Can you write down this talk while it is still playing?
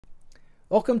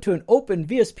Welcome to an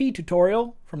OpenVSP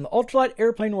tutorial from the Ultralight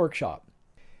Airplane Workshop.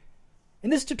 In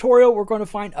this tutorial, we're going to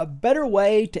find a better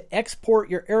way to export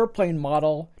your airplane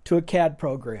model to a CAD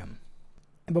program.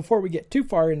 And before we get too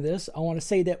far into this, I want to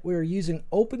say that we're using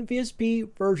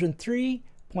OpenVSP version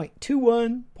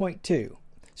 3.21.2.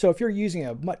 So if you're using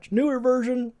a much newer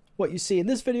version, what you see in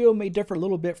this video may differ a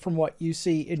little bit from what you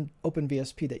see in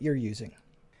OpenVSP that you're using.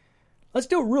 Let's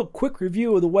do a real quick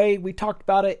review of the way we talked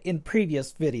about it in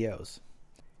previous videos.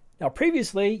 Now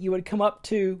previously, you would come up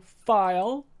to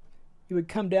File, you would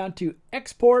come down to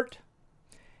Export,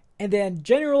 and then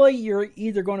generally you're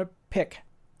either going to pick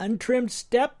Untrimmed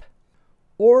Step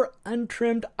or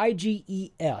Untrimmed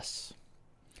IGES.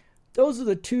 Those are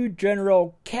the two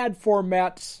general CAD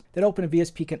formats that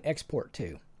OpenVSP can export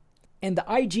to. And the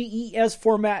IGES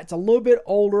format, it's a little bit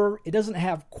older. It doesn't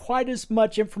have quite as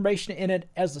much information in it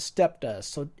as the Step does.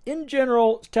 So in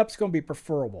general, Step's going to be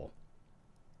preferable.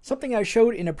 Something I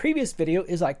showed in a previous video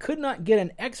is I could not get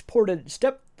an exported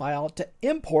step file to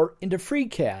import into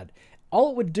FreeCAD.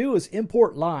 All it would do is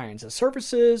import lines. The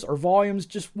surfaces or volumes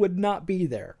just would not be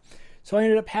there. So I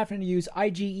ended up having to use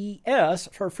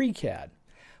IGES for FreeCAD.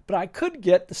 But I could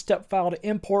get the step file to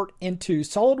import into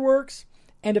SolidWorks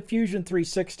and to Fusion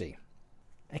 360.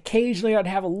 Occasionally I'd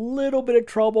have a little bit of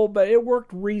trouble, but it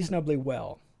worked reasonably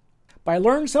well. But I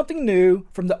learned something new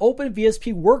from the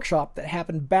OpenVSP workshop that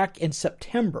happened back in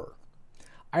September.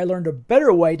 I learned a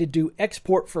better way to do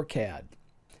export for CAD.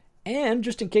 And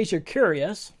just in case you're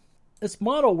curious, this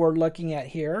model we're looking at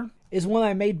here is one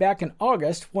I made back in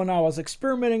August when I was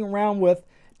experimenting around with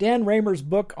Dan Raymer's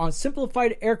book on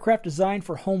simplified aircraft design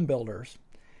for home builders.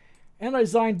 And I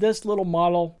designed this little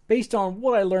model based on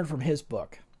what I learned from his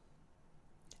book.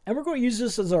 And we're going to use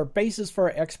this as our basis for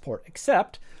our export,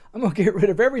 except I'm going to get rid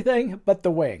of everything but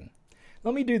the wing.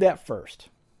 Let me do that first.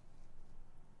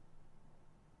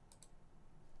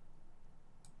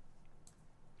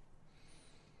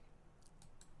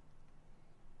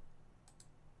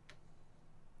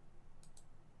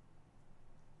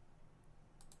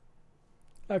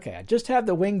 Okay, I just have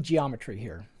the wing geometry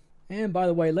here. And by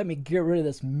the way, let me get rid of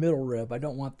this middle rib. I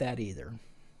don't want that either.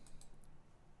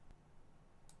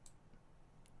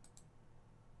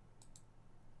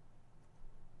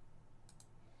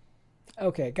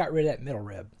 Okay, got rid of that middle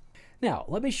rib. Now,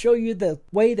 let me show you the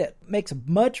way that makes a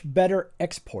much better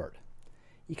export.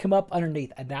 You come up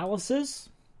underneath Analysis,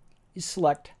 you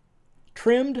select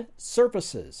Trimmed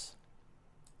Surfaces.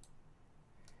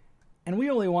 And we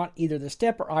only want either the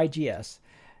step or IGS.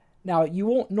 Now, you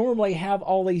won't normally have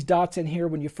all these dots in here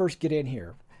when you first get in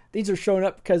here. These are showing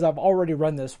up because I've already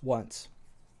run this once.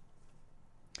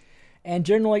 And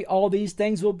generally, all these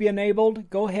things will be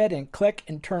enabled. Go ahead and click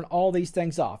and turn all these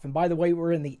things off. And by the way,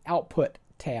 we're in the Output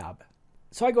tab.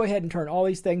 So I go ahead and turn all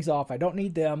these things off. I don't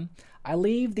need them. I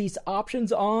leave these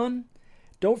options on.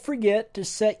 Don't forget to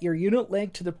set your unit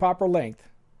length to the proper length.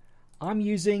 I'm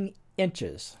using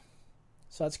inches.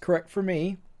 So that's correct for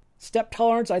me. Step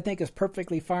tolerance I think is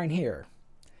perfectly fine here.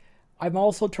 I'm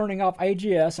also turning off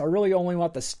IGS. I really only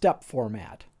want the step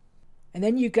format. And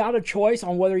then you got a choice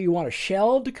on whether you want a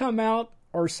shell to come out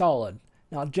or solid.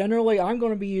 Now generally I'm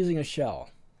going to be using a shell.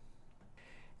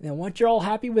 And then once you're all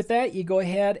happy with that, you go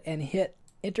ahead and hit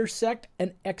intersect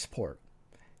and export.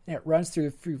 And it runs through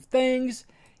a few things.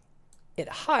 It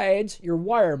hides your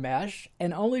wire mesh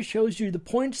and only shows you the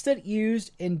points that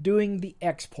used in doing the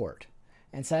export.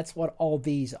 And so that's what all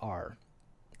these are.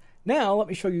 Now let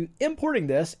me show you importing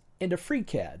this into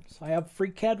FreeCAD. So I have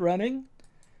FreeCAD running.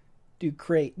 Do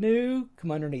Create New, come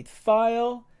underneath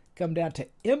File, come down to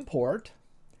Import,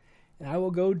 and I will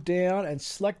go down and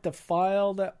select the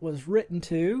file that was written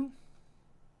to.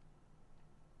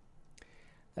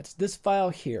 That's this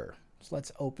file here. So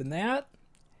let's open that.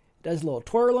 It does a little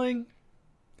twirling.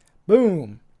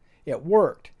 Boom! It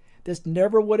worked. This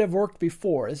never would have worked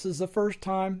before. This is the first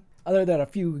time, other than a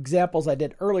few examples I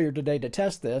did earlier today to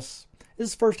test this, this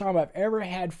is the first time I've ever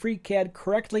had FreeCAD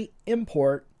correctly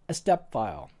import a step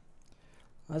file.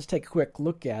 Let's take a quick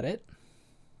look at it.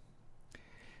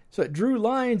 So it drew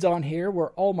lines on here where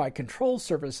all my control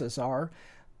surfaces are,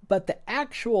 but the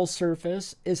actual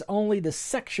surface is only the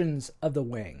sections of the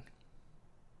wing.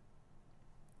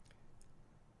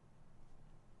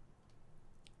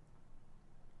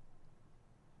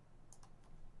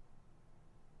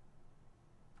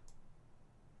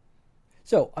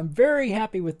 So I'm very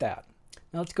happy with that.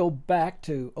 Now let's go back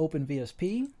to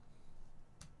OpenVSP.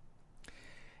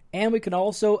 And we can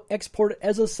also export it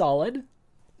as a solid.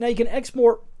 Now you can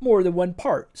export more than one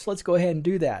part. So let's go ahead and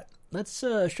do that. Let's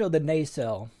show the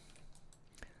nacelle.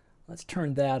 Let's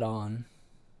turn that on.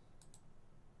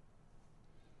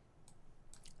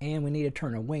 And we need to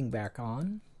turn a wing back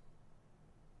on.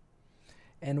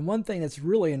 And one thing that's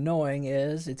really annoying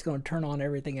is it's going to turn on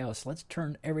everything else. Let's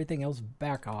turn everything else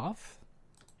back off.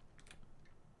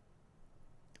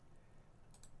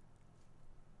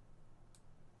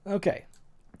 Okay,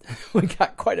 we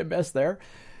got quite a mess there.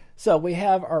 So we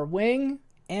have our wing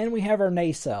and we have our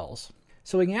nacelles.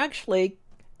 So we can actually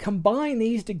combine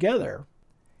these together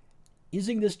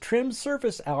using this trim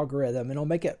surface algorithm, and it'll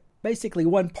make it basically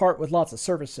one part with lots of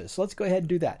surfaces. So let's go ahead and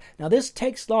do that. Now this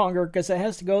takes longer because it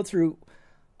has to go through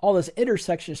all this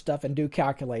intersection stuff and do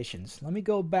calculations. Let me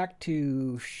go back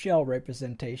to shell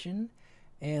representation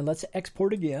and let's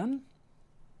export again.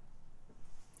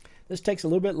 This takes a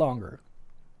little bit longer.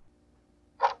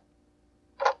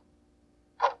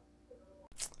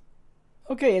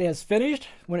 Okay, it has finished.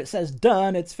 When it says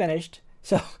done, it's finished.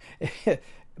 So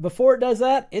before it does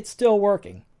that, it's still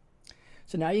working.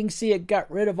 So now you can see it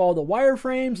got rid of all the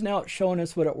wireframes. Now it's showing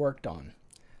us what it worked on.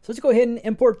 So let's go ahead and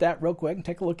import that real quick and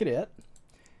take a look at it.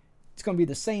 It's going to be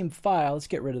the same file. Let's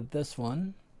get rid of this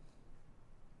one.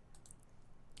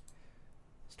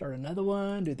 Start another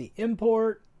one, do the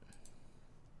import.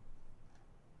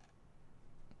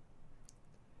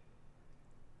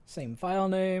 Same file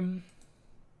name.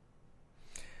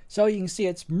 So you can see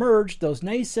it's merged those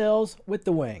nacelles with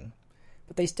the wing,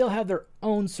 but they still have their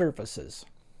own surfaces.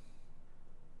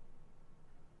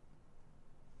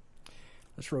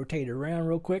 Let's rotate it around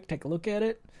real quick, take a look at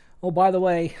it. Oh, by the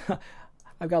way,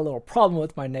 I've got a little problem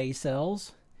with my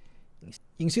nacelles. You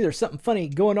can see there's something funny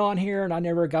going on here, and I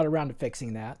never got around to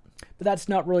fixing that. But that's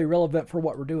not really relevant for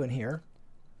what we're doing here.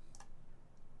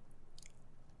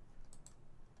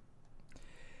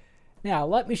 Now,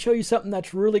 let me show you something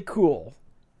that's really cool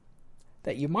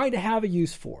that you might have a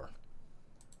use for.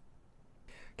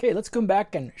 Okay, let's come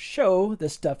back and show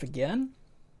this stuff again.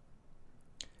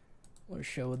 We'll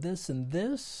show this and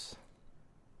this.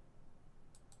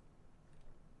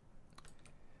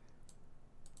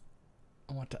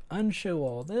 I want to unshow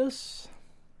all this.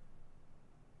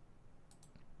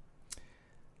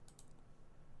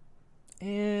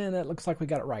 And that looks like we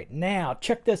got it right. Now,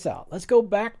 check this out. Let's go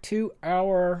back to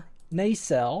our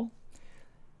nacelle.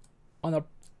 On the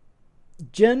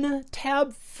Gen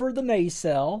tab for the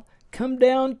nacelle, come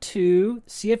down to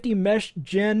CFD Mesh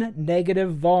Gen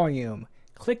Negative Volume.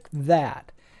 Click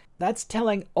that. That's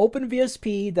telling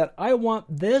OpenVSP that I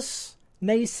want this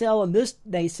nacelle and this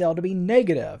nacelle to be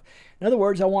negative. In other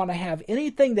words, I want to have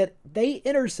anything that they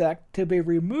intersect to be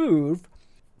removed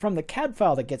from the CAD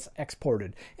file that gets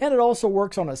exported. And it also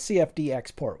works on a CFD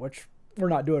export, which we're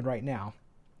not doing right now.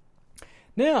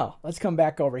 Now, let's come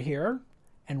back over here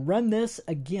and run this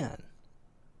again.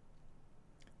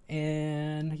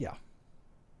 And yeah.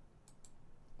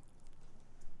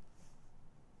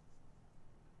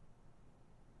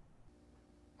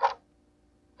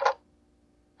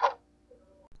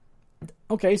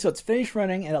 Okay, so it's finished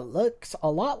running, and it looks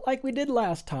a lot like we did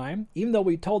last time. Even though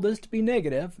we told this to be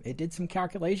negative, it did some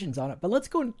calculations on it. But let's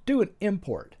go and do an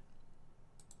import.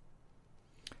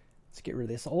 Let's get rid of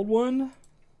this old one.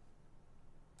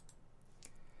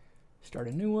 Start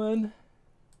a new one.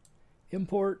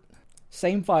 Import.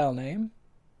 Same file name.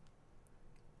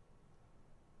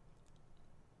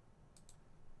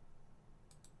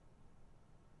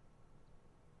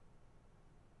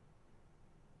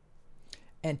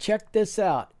 And check this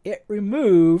out. It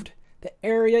removed the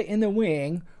area in the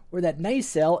wing where that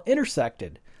nacelle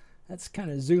intersected. Let's kind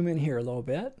of zoom in here a little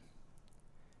bit.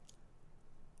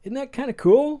 Isn't that kind of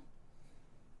cool?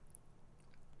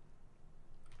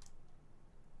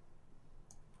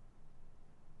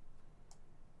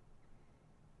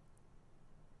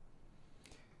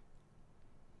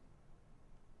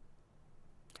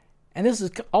 And this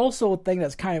is also a thing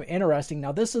that's kind of interesting.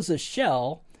 Now, this is a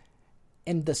shell,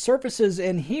 and the surfaces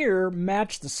in here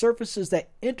match the surfaces that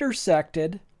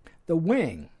intersected the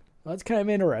wing. Well, that's kind of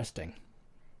interesting.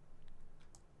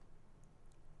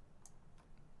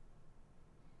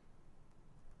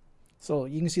 So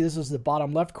you can see this is the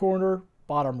bottom left corner,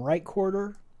 bottom right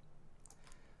quarter,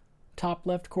 top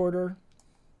left quarter,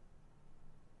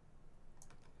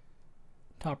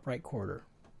 top right quarter.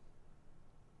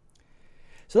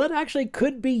 So that actually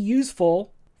could be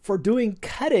useful for doing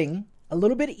cutting a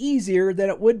little bit easier than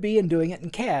it would be in doing it in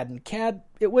CAD. In CAD,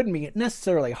 it wouldn't be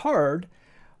necessarily hard,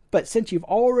 but since you've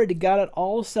already got it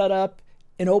all set up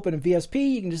in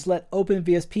OpenVSP, you can just let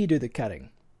OpenVSP do the cutting.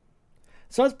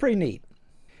 So that's pretty neat.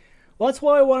 Well, that's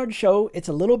what I wanted to show. It's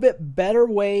a little bit better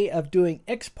way of doing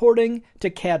exporting to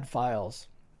CAD files.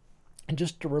 And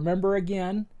just to remember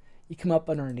again, you come up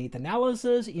underneath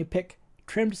Analysis, and you pick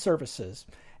Trimmed Surfaces.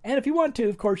 And if you want to,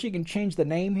 of course, you can change the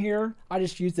name here. I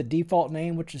just use the default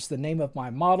name, which is the name of my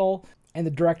model and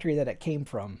the directory that it came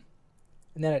from.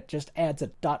 And then it just adds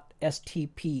a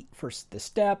 .stp for the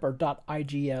step or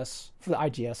 .igs for the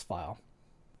IGES file.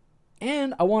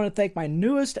 And I want to thank my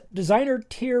newest designer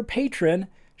tier patron,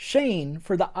 Shane,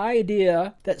 for the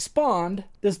idea that spawned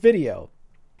this video.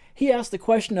 He asked the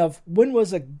question of when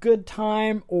was a good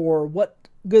time or what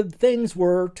good things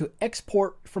were to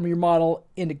export from your model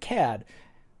into CAD.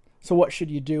 So what should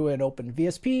you do in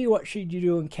OpenVSP? What should you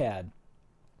do in CAD?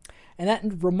 And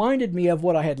that reminded me of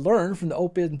what I had learned from the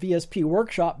OpenVSP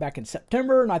workshop back in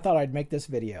September, and I thought I'd make this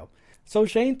video. So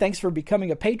Shane, thanks for becoming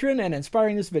a patron and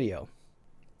inspiring this video.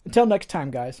 Until next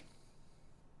time, guys.